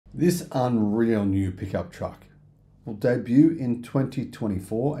This unreal new pickup truck will debut in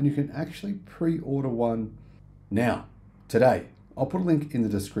 2024 and you can actually pre-order one now, today. I'll put a link in the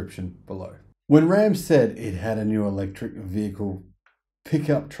description below. When Ram said it had a new electric vehicle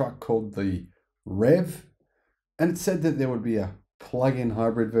pickup truck called the Rev, and it said that there would be a plug-in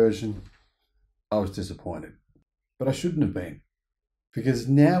hybrid version, I was disappointed. But I shouldn't have been, because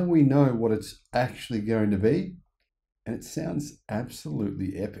now we know what it's actually going to be, and it sounds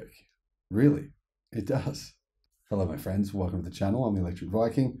absolutely epic. Really, it does. Hello, my friends. Welcome to the channel. I'm the Electric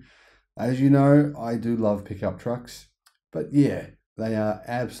Viking. As you know, I do love pickup trucks, but yeah, they are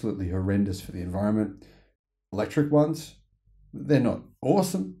absolutely horrendous for the environment. Electric ones, they're not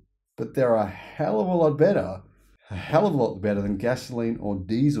awesome, but they're a hell of a lot better than gasoline or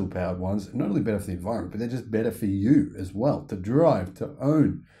diesel powered ones. Not only better for the environment, but they're just better for you as well, to drive, to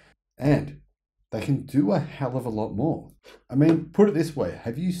own. And they can do a hell of a lot more. I mean, put it this way.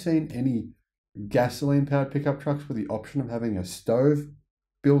 Have you seen any gasoline powered pickup trucks with the option of having a stove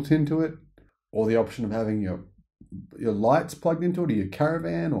built into it, or the option of having your lights plugged into it, or your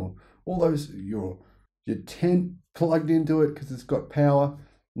caravan, or all those, your tent plugged into it because it's got power?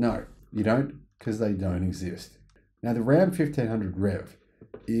 No, you don't, because they don't exist. Now, the Ram 1500 Rev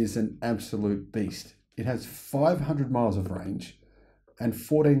is an absolute beast. It has 500 miles of range and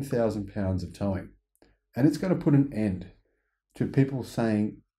 14,000 pounds of towing. And it's going to put an end to people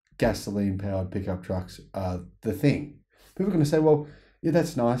saying gasoline powered pickup trucks are the thing. People are going to say, well, yeah,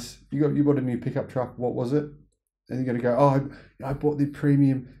 that's nice. You bought a new pickup truck. What was it? And you're going to go, oh, I bought the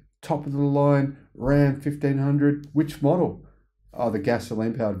premium top of the line Ram 1500. Which model? Oh, the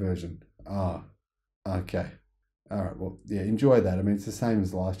gasoline powered version. Ah, okay. All right, well, yeah, enjoy that. I mean, it's the same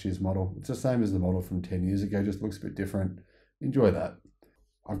as last year's model. It's the same as the model from 10 years ago, just looks a bit different. Enjoy that.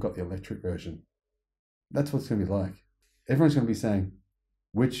 I've got the electric version. That's what it's going to be like. Everyone's going to be saying,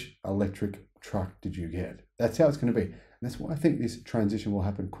 which electric truck did you get? That's how it's going to be. And that's why I think this transition will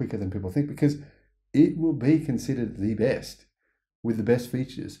happen quicker than people think, because it will be considered the best, with the best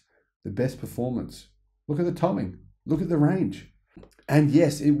features, the best performance. Look at the towing. Look at the range. And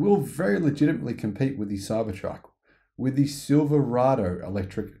yes, it will very legitimately compete with the Cybertruck, with the Silverado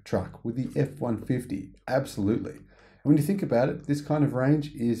electric truck, with the F-150. Absolutely. And when you think about it, this kind of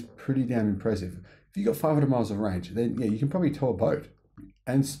range is pretty damn impressive. If you've got 500 miles of range, then yeah, you can probably tow a boat.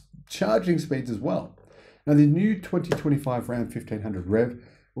 And charging speeds as well. Now, the new 2025 Ram 1500 Rev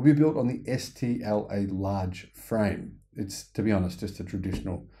will be built on the STLA large frame. It's, to be honest, just a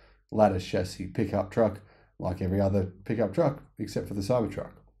traditional ladder chassis pickup truck, like every other pickup truck, except for the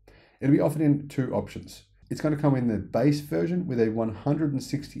Cybertruck. It'll be offered in two options. It's going to come in the base version with a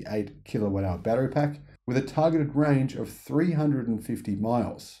 168 kilowatt hour battery pack with a targeted range of 350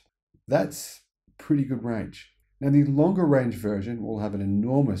 miles. That's pretty good range. Now, the longer range version will have an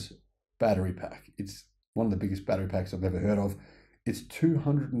enormous battery pack. It's one of the biggest battery packs I've ever heard of. It's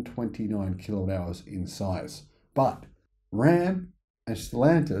 229 kilowatt hours in size. But Ram and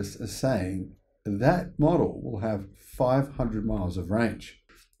Stellantis are saying that model will have 500 miles of range.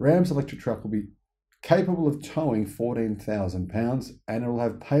 Ram's electric truck will be capable of towing 14,000 pounds, and it will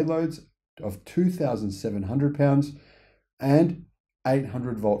have payloads of 2,700 pounds and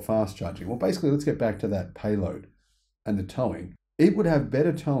 800 volt fast charging. Well, basically, let's get back to that payload and the towing. It would have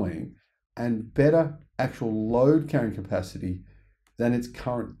better towing and better actual load carrying capacity than its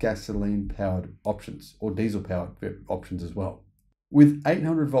current gasoline powered options, or diesel powered options as well. With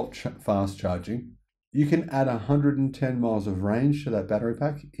 800 volt fast charging, you can add 110 miles of range to that battery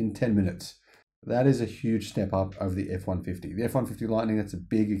pack in 10 minutes. That is a huge step up over the F-150. The F-150 Lightning, that's a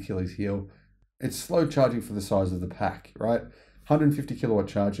big Achilles heel. It's slow charging for the size of the pack, right? 150 kilowatt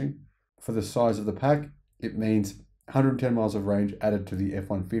charging for the size of the pack, it means 110 miles of range added to the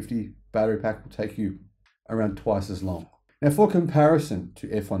F-150 battery pack will take you around twice as long. Now, for comparison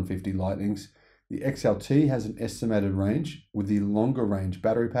to F-150 Lightnings, the XLT has an estimated range with the longer range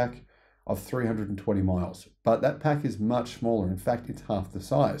battery pack of 320 miles, but that pack is much smaller. In fact, it's half the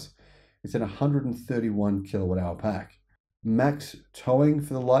size. It's an 131 kilowatt hour pack. Max towing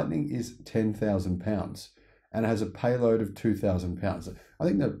for the Lightning is 10,000 pounds and it has a payload of 2,000 pounds. I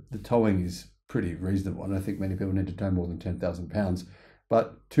think the towing is pretty reasonable. I don't think many people need to tow more than 10,000 pounds,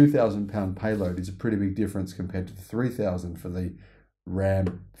 but 2,000 pound payload is a pretty big difference compared to the 3,000 for the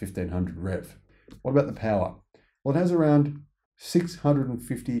Ram 1500 Rev. What about the power? Well, it has around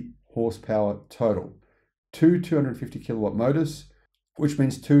 650 horsepower total, two 250 kilowatt motors, which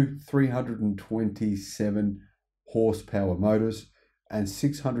means two 327 horsepower motors and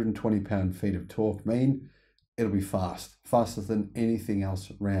 620 pound-feet of torque mean it'll be faster than anything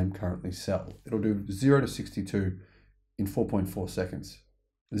else Ram currently sell. It'll do 0 to 62 in 4.4 seconds.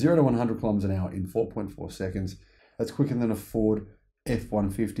 0 to 100 kilometers an hour in 4.4 seconds. That's quicker than a Ford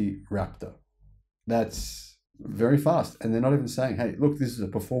F-150 Raptor. That's very fast. And they're not even saying, hey, look, this is a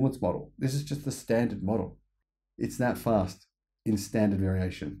performance model. This is just the standard model. It's that fast in standard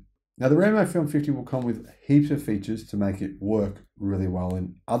variation. Now, the Ram F-150 will come with heaps of features to make it work really well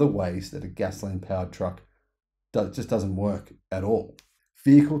in other ways that a gasoline-powered truck just doesn't work at all.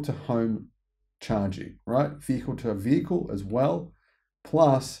 Vehicle to home charging, right? Vehicle to vehicle as well,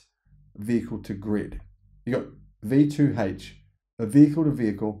 plus vehicle to grid. You got V2H, a vehicle to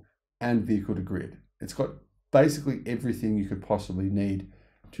vehicle, and vehicle to grid. It's got basically everything you could possibly need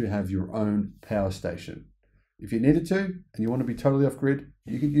to have your own power station. If you needed to, and you want to be totally off grid,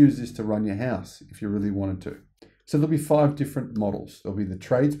 you could use this to run your house if you really wanted to. So there'll be 5 different models. There'll be the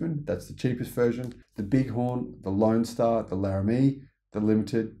Tradesman, that's the cheapest version, the Bighorn, the Lone Star, the Laramie, the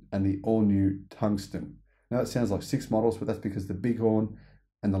Limited, and the all-new Tungsten. Now that sounds like 6 models, but that's because the Bighorn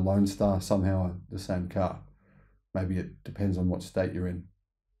and the Lone Star somehow are the same car. Maybe it depends on what state you're in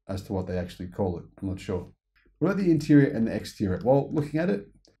as to what they actually call it. I'm not sure. What about the interior and the exterior? Well, looking at it,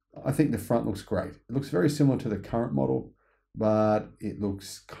 I think the front looks great. It looks very similar to the current model, but it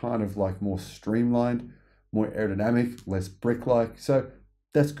looks kind of like more streamlined, more aerodynamic, less brick-like. So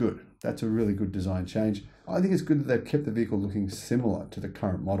that's good. That's a really good design change. I think it's good that they've kept the vehicle looking similar to the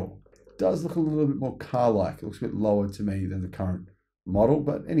current model. It does look a little bit more car-like. It looks a bit lower to me than the current model,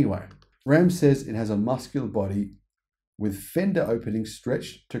 but anyway. Ram says it has a muscular body with fender openings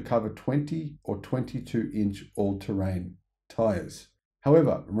stretched to cover 20 or 22-inch all-terrain tires.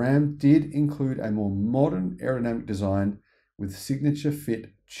 However, Ram did include a more modern aerodynamic design with signature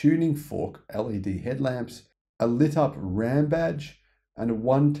fit tuning fork LED headlamps, a lit up Ram badge, and a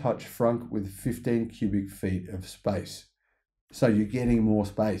one-touch frunk with 15 cubic feet of space. So you're getting more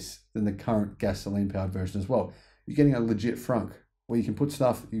space than the current gasoline-powered version as well. You're getting a legit frunk where you can put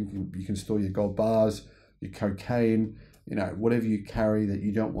stuff, you can store your gold bars, your cocaine, whatever you carry that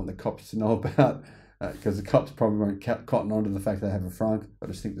you don't want the cops to know about. Because the cops probably won't cotton on to the fact they have a frunk. I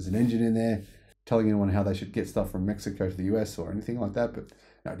just think there's an engine in there telling anyone how they should get stuff from Mexico to the US or anything like that. But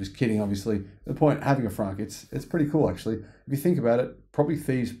no, just kidding, obviously. The point, having a frunk, it's pretty cool, actually. If you think about it, probably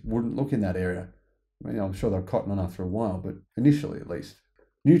thieves wouldn't look in that area. I mean, I'm sure they'll cotton on after a while, but initially at least.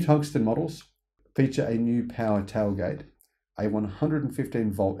 New Tungsten models feature a new power tailgate, a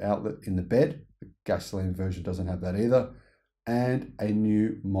 115-volt outlet in the bed. The gasoline version doesn't have that either. And a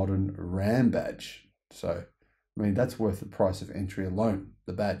new modern Ram badge. So, I mean, that's worth the price of entry alone,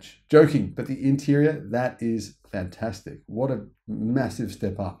 the badge. Joking, but the interior, that is fantastic. What a massive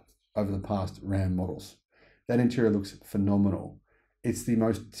step up over the past Ram models. That interior looks phenomenal. It's the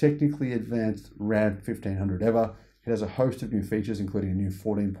most technically advanced Ram 1500 ever. It has a host of new features, including a new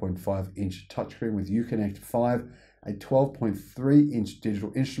 14.5-inch touchscreen with Uconnect 5, a 12.3-inch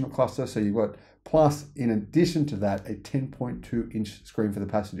digital instrument cluster. So you've got, plus, in addition to that, a 10.2-inch screen for the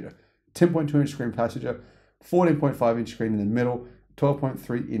passenger. 10.2-inch screen passenger, 14.5-inch screen in the middle,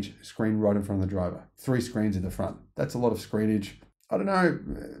 12.3-inch screen right in front of the driver. 3 screens in the front. That's a lot of screenage. I don't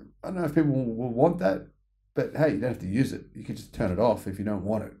know if people will want that, but hey, you don't have to use it. You can just turn it off if you don't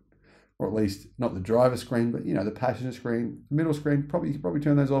want it. Or at least not the driver screen, but the passenger screen, middle screen, you could probably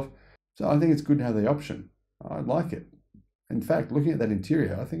turn those off. So I think it's good to have the option. I like it. In fact, looking at that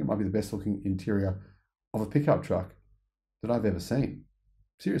interior, I think it might be the best looking interior of a pickup truck that I've ever seen.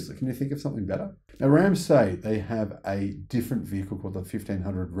 Seriously, can you think of something better? Now, Ram say they have a different vehicle called the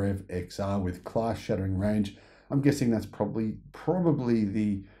 1500 Rev XR with class-shattering range. I'm guessing that's probably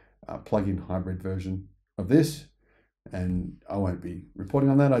the plug-in hybrid version of this. And I won't be reporting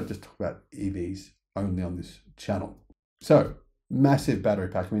on that. I just talk about EVs only on this channel. So, massive battery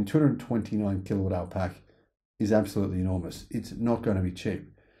pack. I mean, 229 kilowatt hour pack is absolutely enormous. It's not going to be cheap.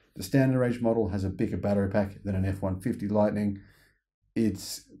 The standard range model has a bigger battery pack than an F-150 Lightning.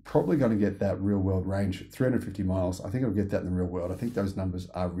 It's probably going to get that real world range, 350 miles. I think it'll get that in the real world. I think those numbers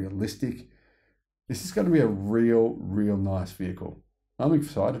are realistic. This is going to be a real nice vehicle. I'm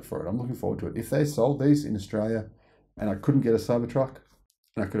excited for it. I'm looking forward to it. If they sold these in Australia and I couldn't get a Cybertruck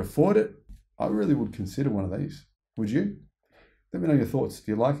and I could afford it, I really would consider one of these. Would you? Let me know your thoughts.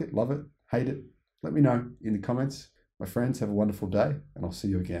 Do you like it, love it, hate it? Let me know in the comments. My friends, have a wonderful day and I'll see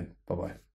you again. Bye-bye.